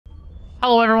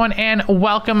Hello everyone and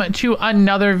welcome to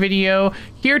another video.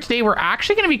 Here today we're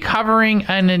actually going to be covering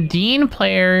a Nadine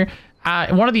player,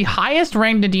 one of the highest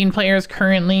ranked Nadine players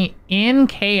currently in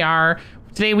KR.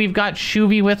 Today we've got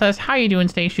Shuvi with us. How are you doing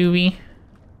today, Shuvi?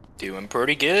 Doing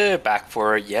pretty good. Back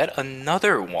for yet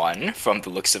another one from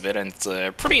the looks of it, and it's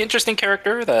a pretty interesting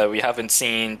character that we haven't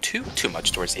seen too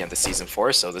much towards the end of season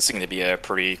 4, so this is going to be a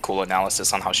pretty cool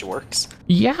analysis on how she works.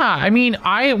 Yeah, I mean,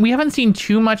 we haven't seen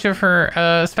too much of her,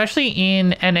 especially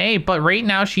in NA, but right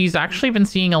now she's actually been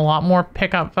seeing a lot more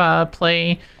pickup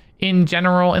play in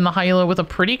general in the high elo with a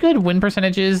pretty good win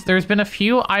percentages. There's been a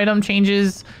few item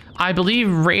changes. I believe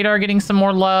Radar getting some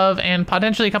more love and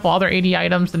potentially a couple other AD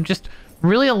items that just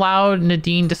really allowed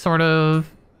Nadine to sort of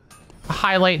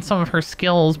highlight some of her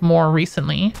skills more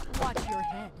recently.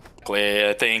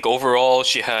 I think overall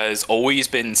she has always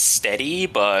been steady,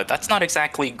 but that's not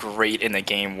exactly great in a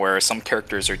game where some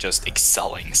characters are just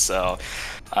excelling. So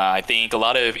I think a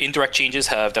lot of indirect changes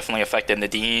have definitely affected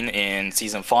Nadine in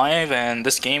Season 5, and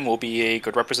this game will be a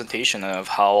good representation of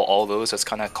how all those has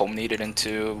kind of culminated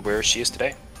into where she is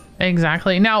today.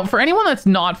 Exactly. Now, for anyone that's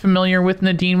not familiar with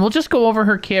Nadine, we'll just go over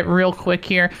her kit real quick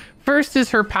here. First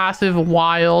is her passive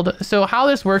Wild. So how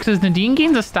this works is Nadine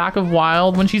gains a stack of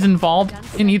Wild when she's involved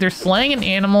in either slaying an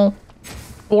animal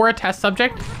or a test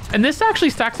subject, and this actually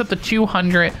stacks up to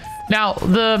 200. Now,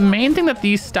 the main thing that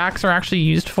these stacks are actually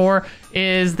used for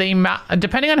is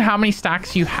depending on how many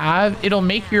stacks you have, it'll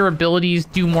make your abilities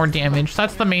do more damage. So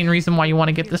that's the main reason why you want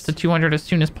to get this to 200 as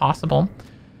soon as possible.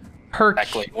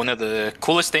 Exactly. One of the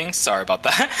coolest things, sorry about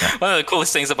that. Yeah. One of the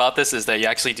coolest things about this is that you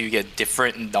actually do get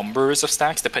different numbers of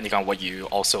stacks depending on what you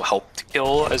also help to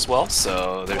kill as well.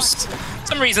 So there's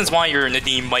some reasons why your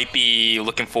Nadine might be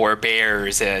looking for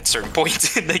bears at certain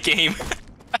points in the game.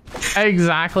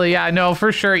 Exactly. Yeah, no,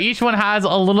 for sure. Each one has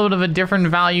a little bit of a different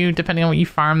value depending on what you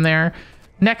farm there.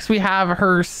 Next, we have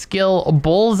her skill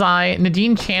Bullseye.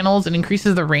 Nadine channels and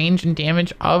increases the range and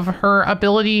damage of her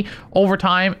ability over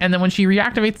time. And then when she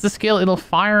reactivates the skill, it'll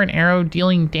fire an arrow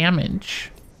dealing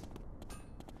damage.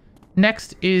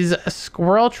 Next is a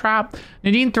Squirrel Trap.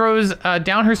 Nadine throws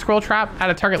down her Squirrel Trap at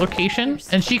a target location,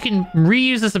 and she can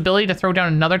reuse this ability to throw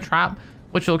down another trap,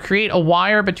 which will create a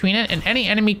wire between it, and any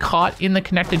enemy caught in the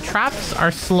connected traps are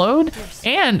slowed,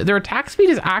 and their attack speed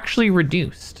is actually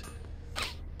reduced.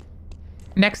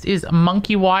 Next is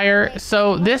Monkey Wire.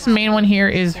 So this main one here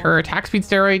is her attack speed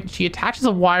steroid. She attaches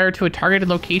a wire to a targeted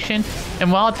location,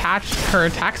 and while attached, her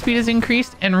attack speed is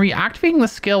increased, and reactivating the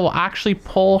skill will actually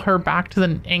pull her back to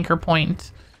the anchor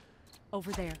point.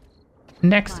 Over there.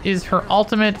 Next is her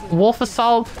ultimate Wolf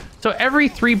Assault. So every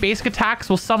 3 basic attacks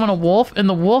will summon a wolf, and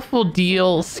the wolf will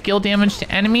deal skill damage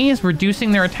to enemies,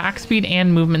 reducing their attack speed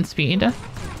and movement speed.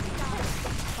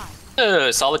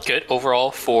 A solid kit overall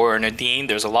for Nadine.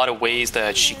 There's a lot of ways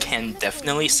that she can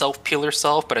definitely self-peel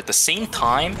herself, but at the same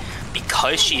time,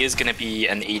 because she is going to be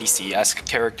an ADC-esque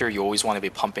character, you always want to be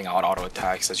pumping out auto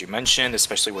attacks, as you mentioned,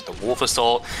 especially with the Wolf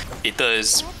Assault. It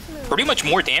does pretty much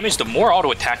more damage the more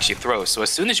auto attacks you throw. So as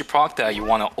soon as you proc that, you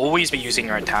want to always be using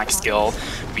your attack skill.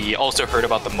 We also heard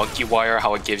about the Monkey Wire,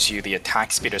 how it gives you the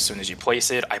attack speed as soon as you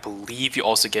place it. I believe you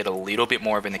also get a little bit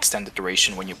more of an extended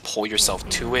duration when you pull yourself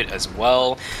to it as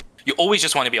well. You always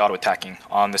just want to be auto-attacking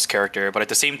on this character, but at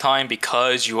the same time,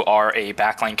 because you are a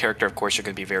backline character, of course, you're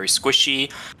going to be very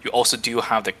squishy. You also do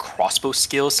have the crossbow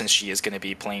skill, since she is going to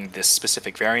be playing this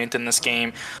specific variant in this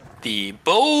game. The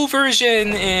bow version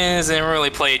isn't really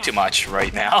played too much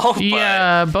right now.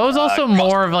 Yeah, but, bow's also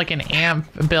more of like an amp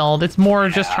build. It's more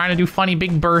just trying to do funny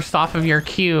big bursts off of your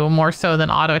Q, more so than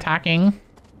auto-attacking.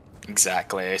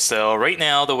 Exactly. So right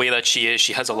now, the way that she is,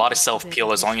 she has a lot of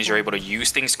self-peel. As long as you're able to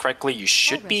use things correctly, you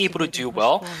should be able to do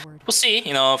well. We'll see.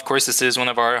 You know, of course, this is one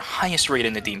of our highest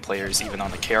rated Nadine players, even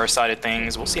on the KR side of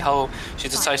things. We'll see how she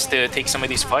decides to take some of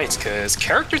these fights, because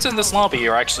characters in this lobby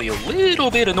are actually a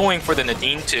little bit annoying for the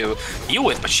Nadine to deal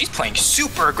with, but she's playing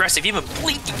super aggressive, even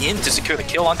blinking in to secure the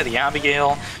kill onto the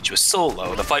Abigail. She was so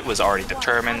low. The fight was already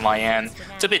determined. Lyanne,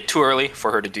 it's a bit too early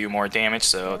for her to do more damage,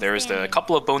 so there's the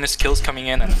couple of bonus kills coming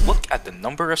in, and look at the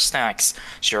number of stacks.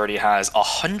 She already has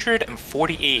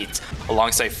 148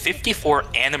 alongside 54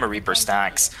 Anima Reaper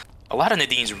stacks. A lot of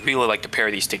Nadines really like to pair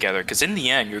these together, because in the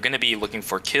end, you're going to be looking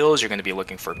for kills, you're going to be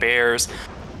looking for bears.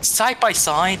 Side by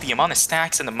side, the amount of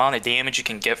stacks and the amount of damage you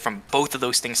can get from both of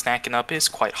those things stacking up is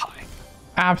quite high.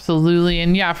 Absolutely.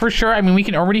 And yeah, for sure. I mean, we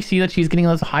can already see that she's getting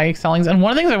those high excellings. And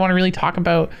one of the things I want to really talk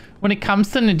about when it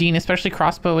comes to Nadine, especially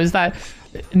crossbow, is that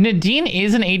Nadine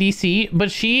is an ADC,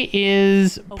 but she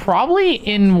is probably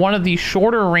in one of the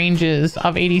shorter ranges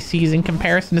of ADCs in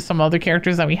comparison to some other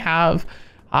characters that we have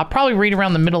Probably right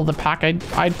around the middle of the pack,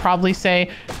 I'd probably say.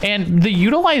 And the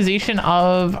utilization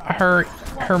of her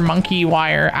monkey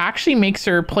wire actually makes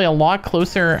her play a lot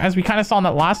closer, as we kind of saw in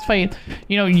that last fight.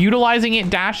 You know, utilizing it,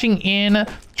 dashing in,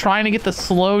 trying to get the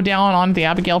slow down on the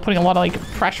Abigail, putting a lot of like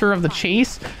pressure of the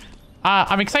chase.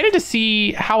 I'm excited to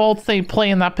see how else they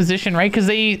play in that position, right? Because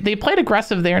they played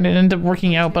aggressive there and it ended up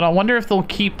working out, but I wonder if they'll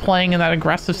keep playing in that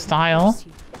aggressive style.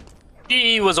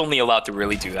 He was only allowed to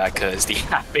really do that because the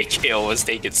Abigail was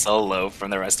taken so low from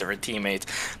the rest of her teammates.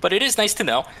 But it is nice to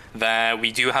know that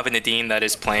we do have a Nadine that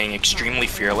is playing extremely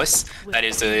fearless. That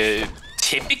is a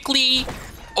typically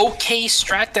okay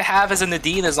strat to have as a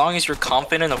Nadine, as long as you're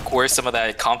confident. Of course, some of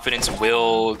that confidence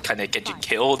will kind of get you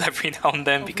killed every now and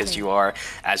then because you are,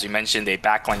 as we mentioned, a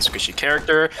backline squishy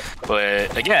character.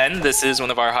 But again, this is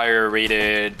one of our higher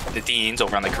rated Nadines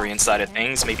over on the Korean side of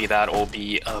things. Maybe that will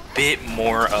be a bit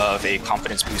more of a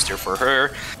confidence booster for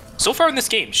her. So far in this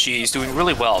game, she's doing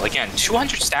really well. Again,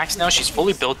 200 stacks now. She's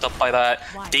fully built up by that.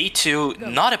 Day 2,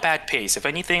 not a bad pace. If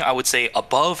anything, I would say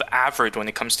above average when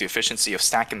it comes to efficiency of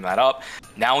stacking that up.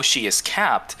 Now she is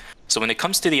capped. So when it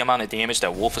comes to the amount of damage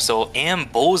that Wolf Assault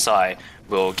and Bullseye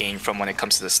will gain from when it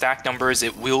comes to the stack numbers,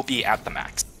 it will be at the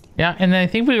max. Yeah, and then I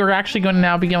think we were actually going to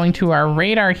now be going to our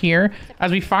radar here.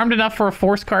 As we farmed enough for a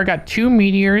force car, got 2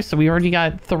 meteors, so we already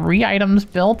got 3 items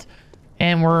built.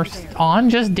 And we're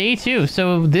on just day 2.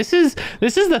 So this is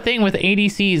the thing with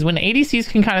ADCs. When ADCs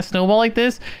can kind of snowball like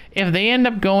this, if they end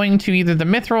up going to either the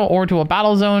Mithril or to a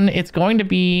battle zone, it's going to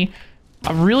be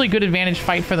a really good advantage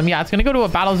fight for them. Yeah, it's going to go to a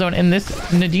battle zone, and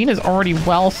this Nadine is already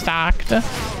well stacked.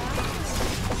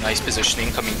 Nice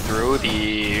positioning coming through.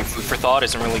 The Food for Thought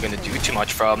isn't really going to do too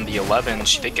much from the 11.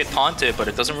 She did get taunted, but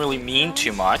it doesn't really mean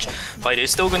too much. Fight is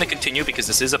still going to continue because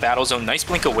this is a battle zone. Nice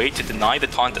blink away to deny the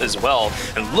taunt as well.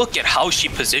 And look at how she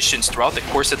positions throughout the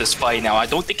course of this fight. Now, I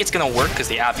don't think it's going to work because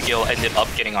the Abigail ended up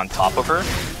getting on top of her.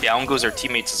 Down goes her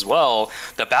teammates as well.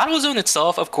 The battle zone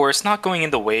itself, of course, not going in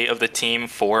the way of the team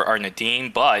for our Nadine,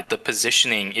 but the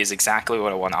positioning is exactly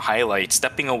what I want to highlight.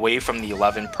 Stepping away from the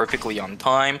 11 perfectly on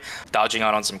time, dodging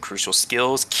out on some crucial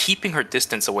skills, keeping her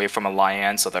distance away from a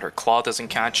Lian so that her claw doesn't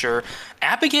catch her.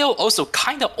 Abigail also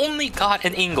kind of only got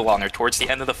an angle on her towards the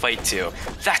end of the fight too.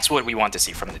 That's what we want to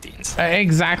see from Nadine's.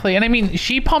 Exactly. And I mean,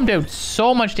 she pumped out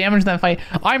so much damage in that fight.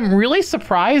 I'm really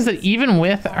surprised that even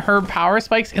with her power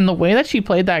spikes in the way that she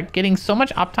played that, getting so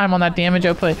much uptime on that damage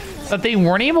output, that they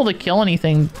weren't able to kill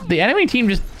anything. The enemy team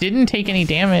just didn't take any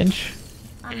damage.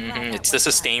 It's the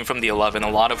sustain from the 11. A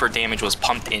lot of her damage was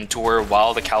pumped into her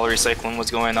while the calorie cyclone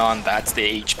was going on. That's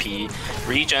the HP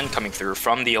regen coming through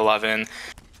from the 11.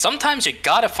 Sometimes you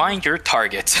gotta find your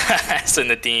targets as a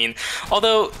Nadine.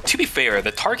 Although, to be fair,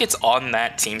 the targets on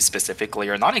that team specifically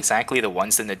are not exactly the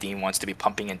ones that Nadine wants to be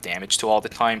pumping in damage to all the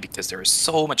time, because there is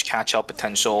so much catch-out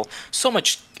potential, so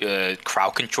much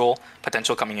crowd control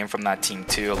potential coming in from that team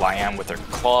too. Liam with her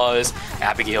claws,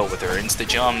 Abigail with her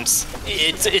insta-jumps.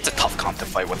 It's a tough comp to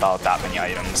fight without that many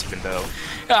items, even though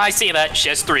I say that, she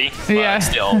has 3, but yeah.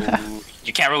 Still,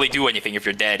 you can't really do anything if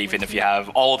you're dead, even if you have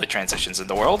all the transitions in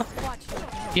the world.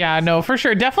 Yeah, no, for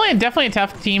sure. Definitely a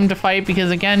tough team to fight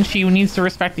because, again, she needs to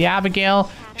respect the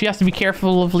Abigail. She has to be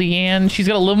careful of Leanne. She's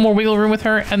got a little more wiggle room with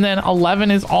her. And then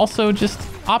 11 is also just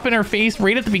up in her face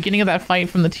right at the beginning of that fight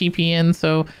from the TP in.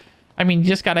 So, I mean, you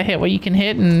just got to hit what you can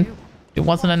hit, and it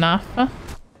wasn't enough.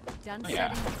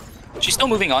 Yeah. She's still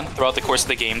moving on throughout the course of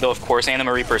the game, though, of course.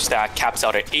 Anima Reaper stack caps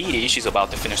out at 80. She's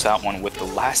about to finish that one with the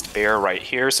last bear right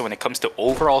here. So when it comes to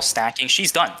overall stacking,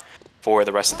 she's done for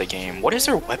the rest of the game. What is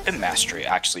her weapon mastery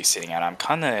actually sitting at? I'm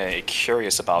kind of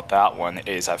curious about that one. It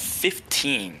is at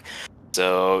 15.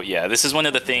 So yeah, this is one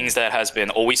of the things that has been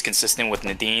always consistent with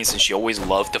Nadine, since she always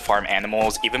loved to farm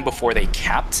animals. Even before they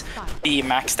capped the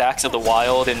max stacks of the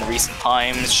wild in recent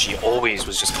times, she always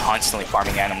was just constantly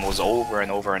farming animals over and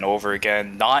over and over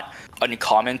again. Not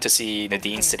uncommon to see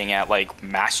Nadine sitting at like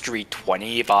mastery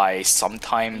 20 by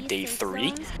sometime day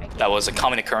 3. That was a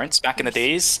common occurrence back in the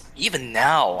days. Even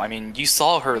now, I mean, you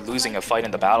saw her losing a fight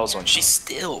in the battle zone. She's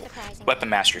still weapon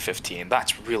mastery 15.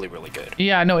 That's really, really good.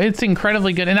 Yeah, no, it's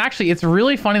incredibly good. And actually, it's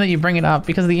really funny that you bring it up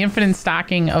because the infinite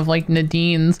stacking of like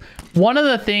Nadine's, one of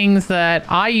the things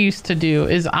that I used to do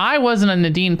is I wasn't a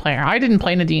Nadine player. I didn't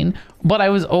play Nadine, but I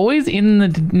was always in the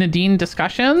Nadine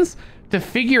discussions to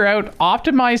figure out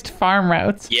optimized farm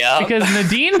routes. Yeah. Because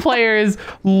Nadine players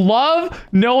love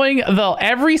knowing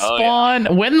every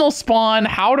spawn, when they'll spawn,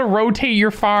 how to rotate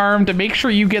your farm to make sure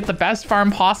you get the best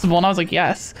farm possible. And I was like,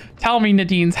 yes, tell me,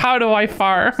 Nadine's, how do I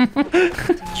farm?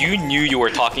 you knew you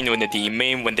were talking to a Nadine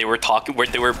main when they were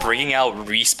bringing out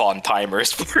respawn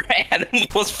timers for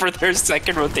animals for their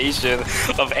second rotation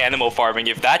of animal farming.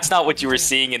 If that's not what you were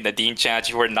seeing in Nadine chat,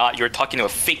 you were talking to a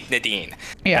fake Nadine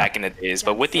back in the days.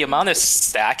 But with the amount of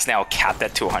stacks now capped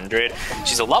at 200,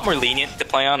 she's a lot more lenient to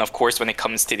play on. Of course, when it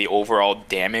comes to the overall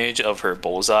damage of her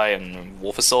bullseye and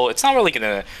Wolfasol, it's not really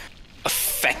gonna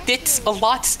affect it a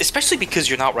lot, especially because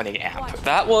you're not running amp.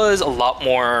 That was a lot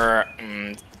more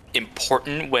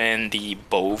important when the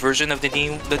bow version of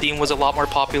Nadine was a lot more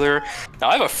popular. Now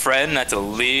I have a friend that's a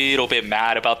little bit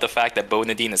mad about the fact that bow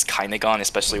Nadine is kind of gone,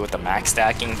 especially with the max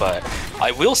stacking, but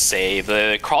I will say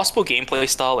the crossbow gameplay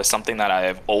style is something that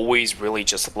I've always really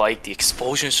just liked. The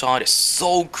explosion shot is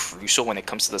so crucial when it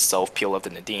comes to the self peel of the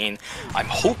Nadine. I'm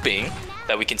hoping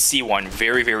that we can see one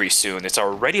very, very soon. It's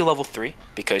already level 3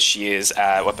 because she is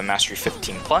at Weapon Mastery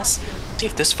 15 plus. See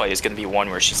if this fight is going to be one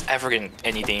where she's ever in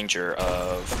any danger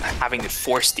of having to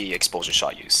force the explosion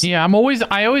shot use. Yeah,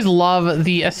 I always love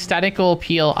the aesthetical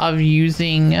appeal of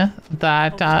using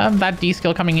that D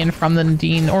skill coming in from the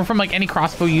Nadine or from like any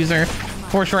crossbow user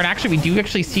for sure. And actually, we do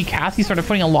actually see Cassie sort of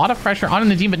putting a lot of pressure on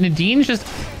Nadine, but Nadine's just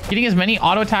getting as many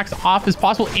auto attacks off as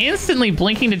possible, instantly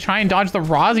blinking to try and dodge the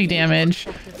Rozzy damage.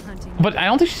 But I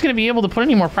don't think she's going to be able to put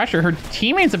any more pressure. Her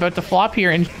teammate's about to flop here,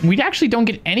 and we actually don't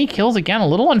get any kills again. A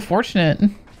little unfortunate.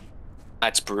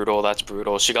 That's brutal. That's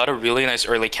brutal. She got a really nice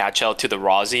early catch out to the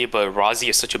Rozzy, but Rozzy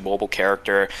is such a mobile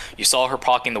character. You saw her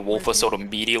proccing the Wolfasol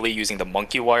immediately using the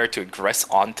Monkey Wire to aggress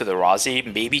onto the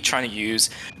Rozzy, maybe trying to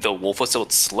use the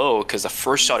Wolfasol slow because the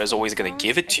first shot is always going to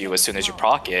give it to you as soon as you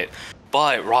proc it.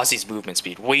 But Rozzy's movement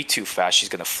speed way too fast. She's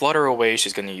going to flutter away.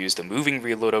 She's going to use the moving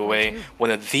reload away.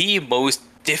 One of the most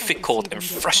difficult and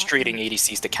frustrating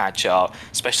ADCs to catch out,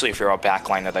 especially if you're a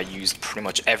backliner that used pretty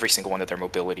much every single one of their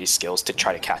mobility skills to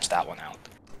try to catch that one out.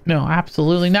 No,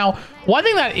 absolutely. Now, one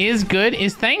thing that is good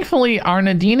is thankfully our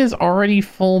Nadine is already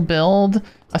full build,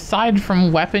 aside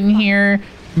from weapon here,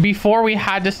 before we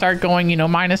had to start going, you know,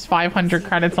 minus 500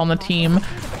 credits on the team.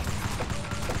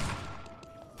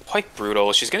 Quite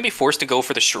brutal. She's going to be forced to go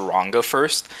for the Shuranga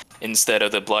first instead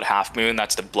of the Blood Half Moon.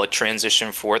 That's the blood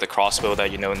transition for the crossbow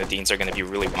that, you know, Nadines are going to be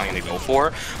really wanting to go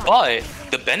for. But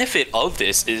the benefit of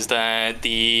this is that the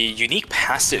unique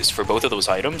passives for both of those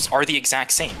items are the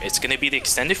exact same. It's going to be the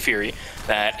Extended Fury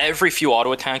that every few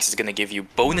auto attacks is going to give you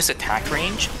bonus attack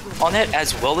range on it,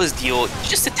 as well as deal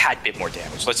just a tad bit more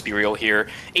damage. Let's be real here.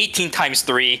 18 times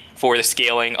 3 for the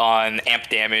scaling on amp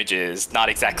damage is not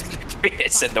exactly the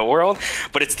greatest in the world,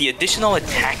 but it's the additional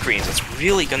attack range that's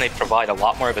really going to provide a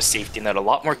lot more of a safety net, a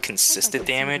lot more consistent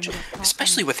damage,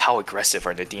 especially with how aggressive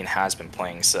our Nadine has been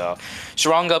playing. So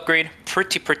Shuranga upgrade,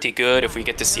 pretty good. If we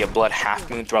get to see a Blood Half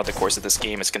Moon throughout the course of this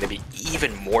game, it's going to be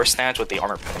even more snatched with the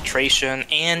armor penetration,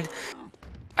 and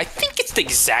I think it's the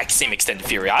exact same Extended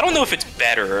Fury. I don't know if it's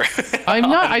better.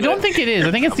 I don't think it is.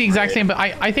 I think it's the exact same, but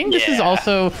I think this is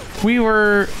also, we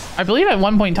were, I believe at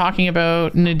one point talking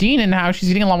about Nadine and how she's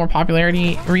getting a lot more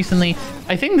popularity recently.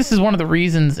 I think this is one of the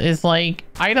reasons is like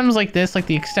items like this, like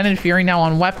the Extended Fury now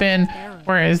on weapon,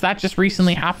 whereas that just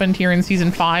recently happened here in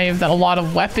season 5, that a lot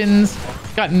of weapons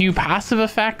got new passive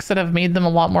effects that have made them a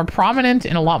lot more prominent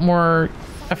and a lot more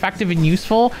effective and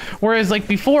useful. Whereas like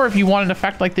before, if you wanted an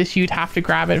effect like this, you'd have to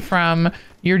grab it from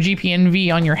your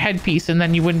GPNV on your headpiece, and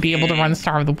then you wouldn't be able to run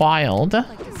Star of the Wild.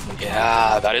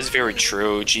 Yeah, that is very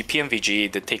true.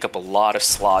 GPMVG did take up a lot of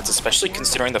slots, especially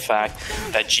considering the fact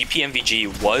that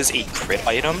GPMVG was a crit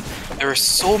item. There are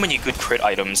so many good crit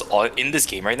items in this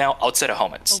game right now outside of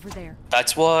helmets.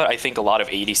 That's what I think a lot of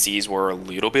ADCs were a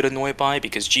little bit annoyed by,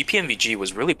 because GPMVG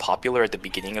was really popular at the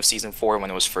beginning of Season 4 when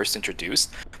it was first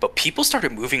introduced, but people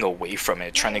started moving away from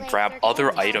it, trying to grab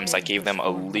other items that gave them a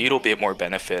little bit more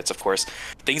benefits. Of course,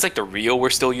 things like the Rio were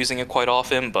still using it quite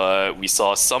often, but we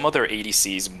saw some other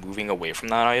ADCs moving away from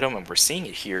that item, and we're seeing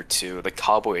it here too. The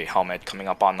Cowboy Helmet coming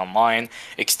up on online,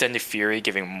 Extended Fury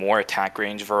giving more attack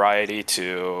range variety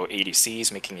to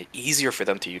ADCs, making it easier for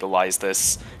them to utilize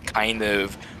this kind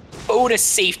of bonus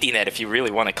safety net, if you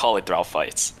really want to call it, throughout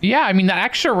fights. Yeah, I mean, that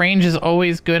extra range is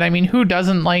always good. I mean, who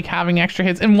doesn't like having extra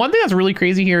hits? And one thing that's really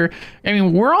crazy here, I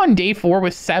mean, we're on day 4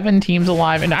 with 7 teams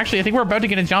alive, and actually I think we're about to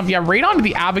get a jump, yeah, right onto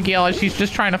the Abigail as she's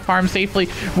just trying to farm safely.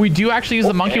 We do actually use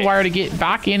the Monkey Wire to get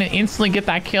back in and instantly get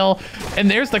that kill, and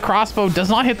there's the crossbow. Does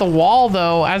not hit the wall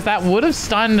though, as that would have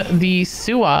stunned the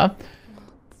Sua.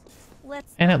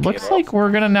 And it looks like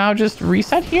we're gonna now just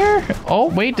reset here. Oh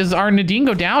wait, does our Nadine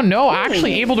go down? No,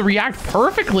 actually able to react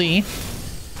perfectly.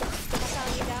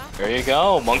 There you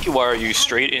go. Monkey Wire you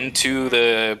straight into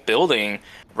the building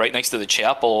right next to the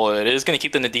chapel. It is gonna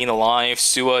keep the Nadine alive.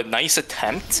 Sua, nice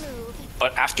attempt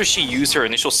But after she used her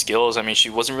initial skills, I mean, she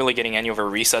wasn't really getting any of her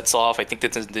resets off. I think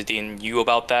that Nadine knew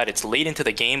about that. It's late into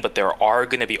the game, but there are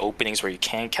going to be openings where you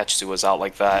can catch Suas out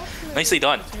like that. Nicely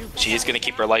done. She is going to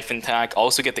keep her life intact.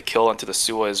 Also get the kill onto the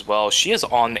Sua as well. She is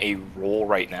on a roll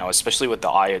right now, especially with the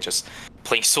Aya just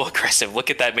playing so aggressive. Look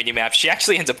at that minimap. She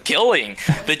actually ends up killing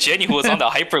the Jenny who was on the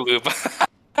Hyperloop.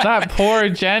 That poor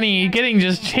Jenny getting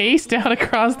just chased down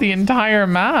across the entire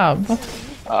map.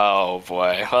 Oh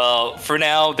boy. Well, for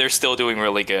now, they're still doing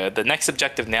really good. The next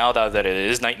objective now that it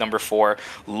is night number 4,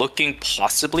 looking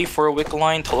possibly for a wick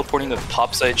line, teleporting to the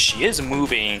top side. She is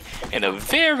moving in a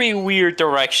very weird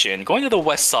direction, going to the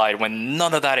west side when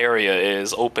none of that area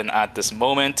is open at this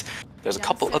moment. There's a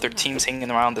couple other teams hanging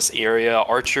around this area.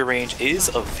 Archer range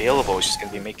is available. She's going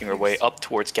to be making her way up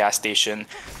towards gas station.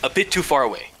 A bit too far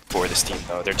away for this team,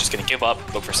 though. They're just going to give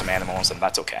up, look for some animals, and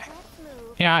that's okay.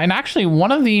 Yeah, and actually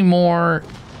one of the more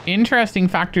interesting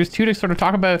factors too to sort of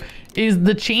talk about is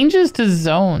the changes to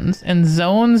zones, and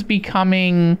zones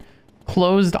becoming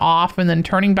closed off and then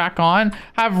turning back on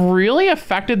have really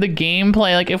affected the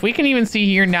gameplay. Like if we can even see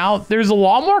here now, there's a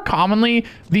lot more commonly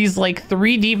these like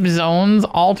 3 deep zones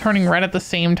all turning red at the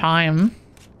same time.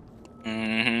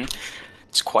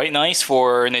 It's quite nice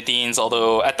for Nadine's,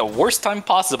 although at the worst time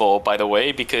possible, by the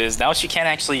way, because now she can't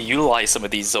actually utilize some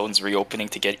of these zones reopening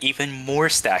to get even more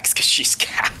stacks because she's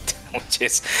capped, which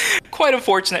is quite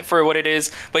unfortunate for what it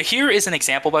is. But here is an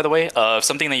example, by the way, of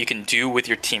something that you can do with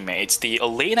your teammates. The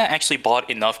Athena actually bought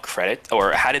enough credit,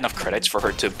 or had enough credits for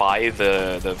her to buy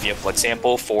the via blood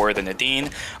sample for the Nadine.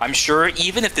 I'm sure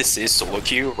even if this is solo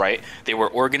queue, right, they were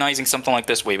organizing something like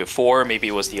this way before. Maybe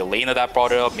it was the Athena that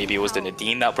brought it up, maybe it was the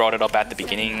Nadine that brought it up at the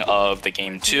beginning of the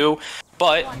game too.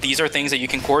 But these are things that you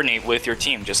can coordinate with your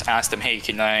team. Just ask them, hey,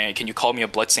 can you call me a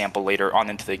blood sample later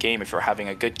on into the game? If you're having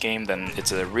a good game, then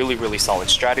it's a really, really solid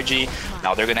strategy.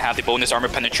 Now they're going to have the bonus armor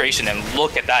penetration, and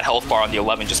look at that health bar on the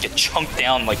 11 just get chunked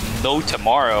down like no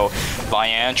tomorrow.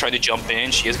 Vian trying to jump in.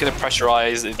 She is going to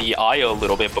pressurize the Aya a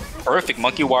little bit, but perfect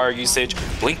monkey wire usage.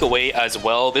 Blink away as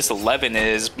well. This 11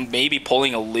 is maybe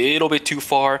pulling a little bit too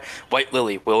far. White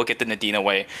Lily will get the Nadine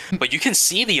away. But you can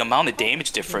see the amount of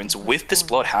damage difference with this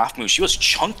blood half move. She was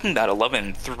chunking that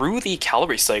 11 through the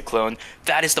calorie cyclone.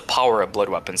 That is the power of blood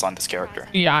weapons on this character.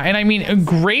 Yeah, and I mean, a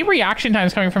great reaction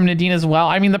times coming from Nadine as well.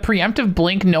 I mean, the preemptive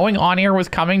blink, knowing on-air was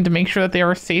coming to make sure that they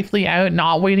were safely out,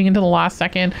 not waiting until the last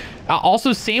second.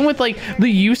 Also, same with like the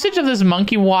usage of this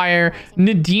monkey wire.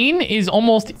 Nadine is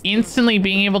almost instantly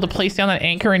being able to place down that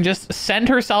anchor and just send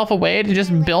herself away to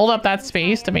just build up that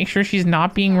space to make sure she's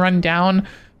not being run down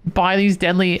by these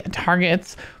deadly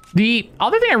targets. The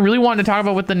other thing I really wanted to talk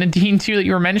about with the Nadine too that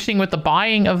you were mentioning with the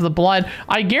buying of the blood,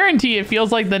 I guarantee it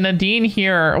feels like the Nadine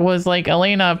here was like,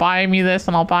 Elena, buy me this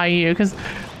and I'll buy you, because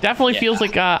definitely feels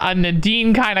like a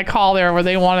Nadine kind of call there where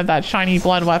they wanted that shiny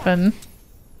blood weapon.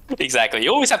 Exactly.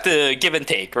 You always have to give and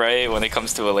take, right? When it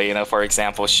comes to Elena, for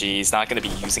example, she's not going to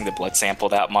be using the blood sample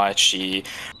that much. She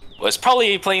was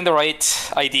probably playing the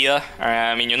right idea.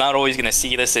 I mean, you're not always going to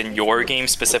see this in your game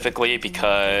specifically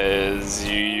because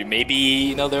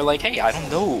maybe, they're like, hey, I don't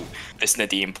know this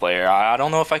Nadine player. I don't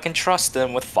know if I can trust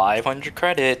them with 500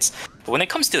 credits. But when it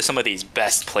comes to some of these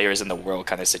best players in the world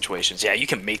kind of situations, yeah, you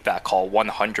can make that call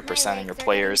 100%, and your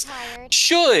players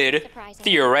should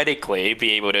theoretically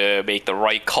be able to make the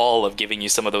right call of giving you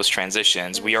some of those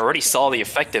transitions. We already saw the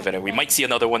effect of it, and we might see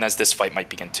another one as this fight might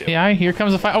begin too. Yeah, here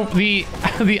comes the fight. Oh,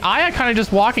 the Aya kind of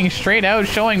just walking straight out,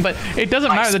 showing, but it doesn't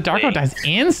matter. The Darko dies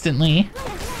instantly.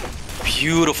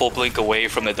 Beautiful blink away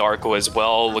from the Darko as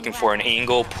well, looking for an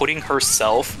angle, putting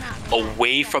herself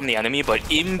away from the enemy, but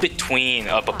in between,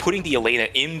 but putting the Elena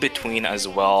in between as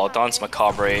well. Danse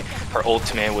Macabre, her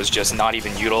ultimate was just not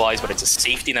even utilized, but it's a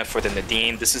safety net for the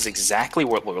Nadine. This is exactly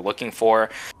what we're looking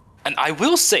for. And I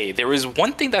will say, there is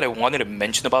one thing that I wanted to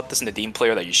mention about this Nadine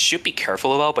player that you should be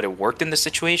careful about, but it worked in this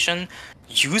situation.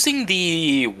 Using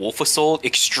the Wolf Assault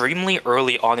extremely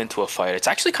early on into a fight, it's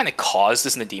actually kind of caused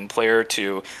this Nadine player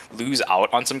to lose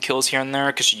out on some kills here and there,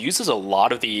 because she uses a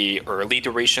lot of the early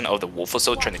duration of the Wolf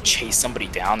Assault trying to chase somebody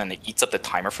down, and it eats up the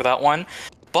timer for that one.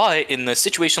 But in a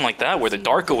situation like that, where the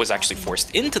Darko was actually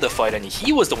forced into the fight and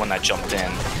he was the one that jumped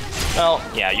in, well,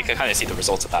 yeah, you can kind of see the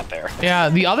results of that there. Yeah,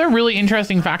 the other really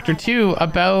interesting factor too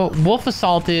about Wolf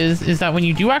Assault is that when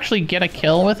you do actually get a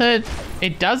kill with it,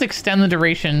 it does extend the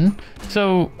duration.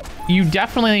 So you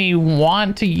definitely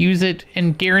want to use it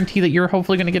and guarantee that you're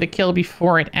hopefully going to get a kill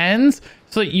before it ends,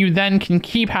 so that you then can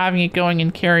keep having it going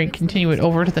and continue it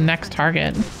over to the next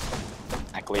target.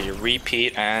 Exactly,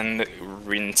 repeat and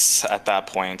rinse at that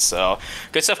point. So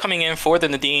good stuff coming in for the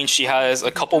Nadine. She has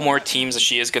a couple more teams that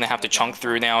she is going to have to chunk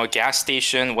through now. Gas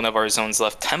Station, one of our zones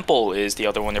left. Temple is the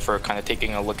other one. If we're kind of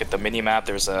taking a look at the mini-map,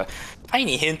 there's a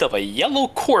tiny hint of a yellow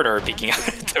quarter peeking out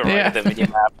at the right of the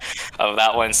mini-map of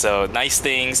that one. So nice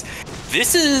things.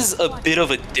 This is a bit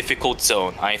of a difficult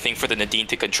zone, I think, for the Nadine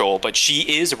to control, but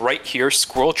she is right here.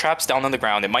 Squirrel traps down on the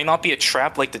ground. It might not be a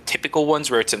trap like the typical ones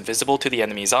where it's invisible to the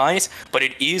enemy's eyes, but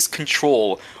it is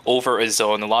control over a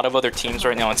zone. A lot of other teams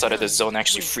right now inside of this zone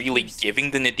actually freely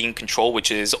giving the Nadine control, which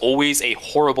is always a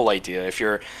horrible idea. If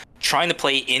you're trying to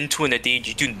play into a Nadine,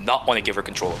 you do not want to give her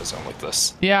control of a zone like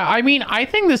this. Yeah, I mean, I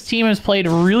think this team has played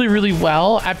really, really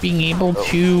well at being able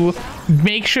to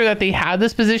make sure that they had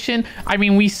this position. I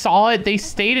mean, we saw it. They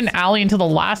stayed in alley until the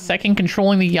last second,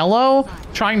 controlling the yellow,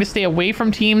 trying to stay away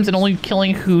from teams and only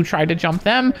killing who tried to jump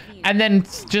them, and then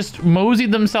just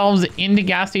moseyed themselves into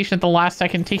gas station at the last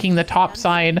second, taking the top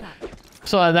side,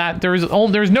 so that there's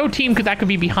no team that could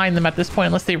be behind them at this point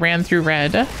unless they ran through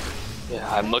red.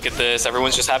 Yeah, and look at this.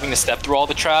 Everyone's just having to step through all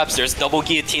the traps. There's double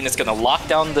guillotine that's going to lock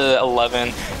down the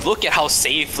 11. Look at how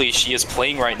safely she is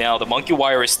playing right now. The monkey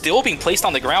wire is still being placed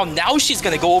on the ground. Now she's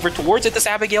going to go over towards it. This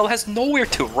Abigail has nowhere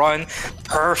to run.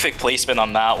 Perfect placement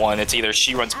on that one. It's either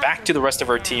she runs back to the rest of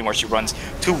her team or she runs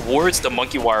towards the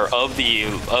monkey wire of the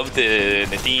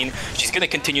Nadine. She's going to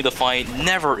continue the fight.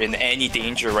 Never in any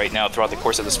danger right now throughout the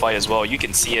course of this fight as well. You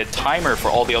can see a timer for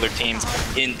all the other teams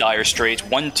in dire straits.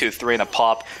 1, 2, 3 and a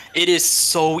pop. It is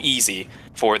so easy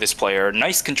for this player.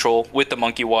 Nice control with the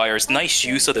monkey wires. Nice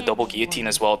use of the double guillotine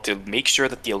as well to make sure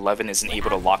that the 11 isn't able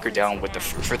to lock her down with the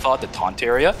Frufur, the taunt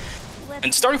area.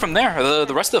 And starting from there,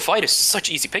 the rest of the fight is such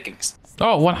easy pickings.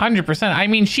 Oh, 100%. I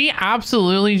mean, she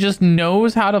absolutely just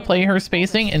knows how to play her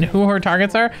spacing and who her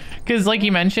targets are. Because like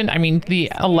you mentioned, I mean, the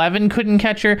 11 couldn't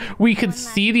catch her. We could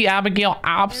see the Abigail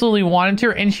absolutely wanted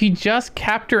her, and she just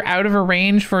kept her out of her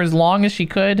range for as long as she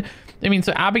could. I mean,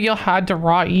 so Abigail had to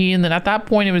raw E, and then at that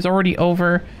point it was already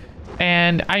over.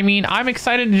 And I mean, I'm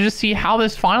excited to just see how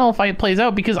this final fight plays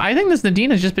out, because I think this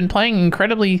Nadine has just been playing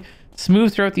incredibly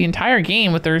smooth throughout the entire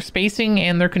game with their spacing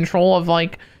and their control of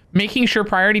like making sure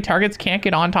priority targets can't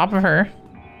get on top of her.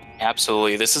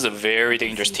 Absolutely. This is a very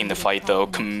dangerous team to fight, though.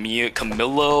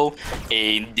 Camillo,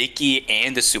 a Nikki,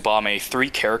 and a Tsubame, 3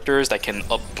 characters that can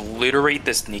obliterate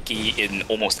this Nikki in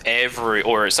almost every,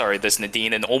 this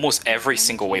Nadine in almost every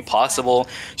single way possible.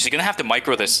 She's going to have to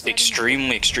micro this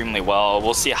extremely, extremely well.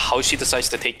 We'll see how she decides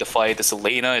to take the fight. This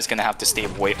Elena is going to have to stay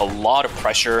away. A lot of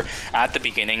pressure at the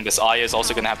beginning. This Aya is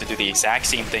also going to have to do the exact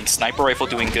same thing. Sniper rifle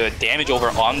doing good. Damage over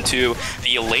onto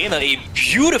the Elena. A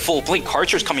beautiful blink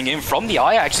cartridge coming in from the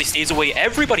Aya actually stays away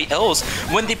everybody else.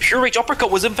 When the Pure Rage uppercut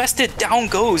was invested, down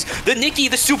goes the Nikki.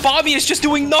 The Tsubame is just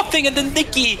doing nothing, and the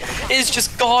Nikki is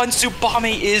just gone.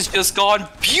 Tsubame is just gone.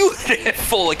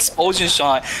 Beautiful explosion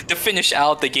shot to finish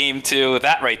out the game too.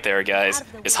 That right there, guys,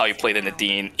 is how you play the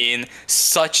Nadine in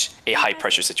such a high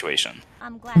pressure situation.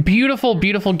 Beautiful,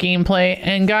 beautiful gameplay.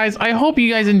 And guys, I hope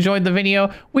you guys enjoyed the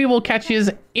video. We will catch you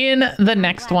in the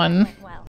next one.